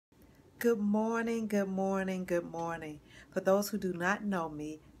Good morning, good morning, good morning. For those who do not know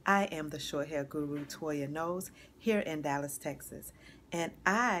me, I am the short hair guru Toya Knowles here in Dallas, Texas, and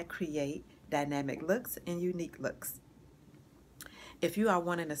I create dynamic looks and unique looks. If you are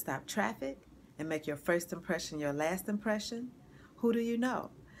wanting to stop traffic and make your first impression your last impression, who do you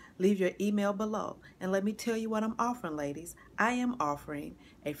know? Leave your email below and let me tell you what I'm offering, ladies. I am offering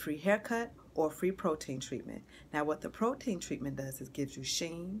a free haircut or free protein treatment. Now, what the protein treatment does is gives you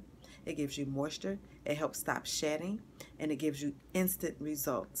sheen, it gives you moisture, it helps stop shedding, and it gives you instant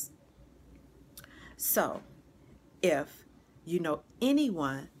results. So, if you know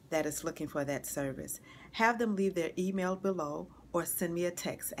anyone that is looking for that service, have them leave their email below or send me a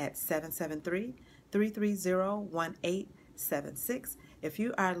text at 773-330-1876. If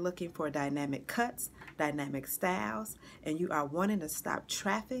you are looking for dynamic cuts, dynamic styles, and you are wanting to stop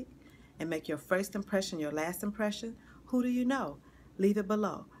traffic and make your first impression your last impression, who do you know? Leave it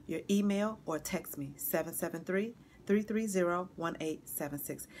below, your email or text me,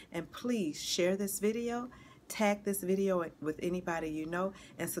 773-330-1876. And please share this video, tag this video with anybody you know,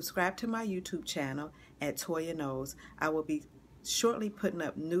 and subscribe to my YouTube channel at Toya Knowles. I will be shortly putting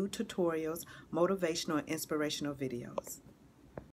up new tutorials, motivational and inspirational videos.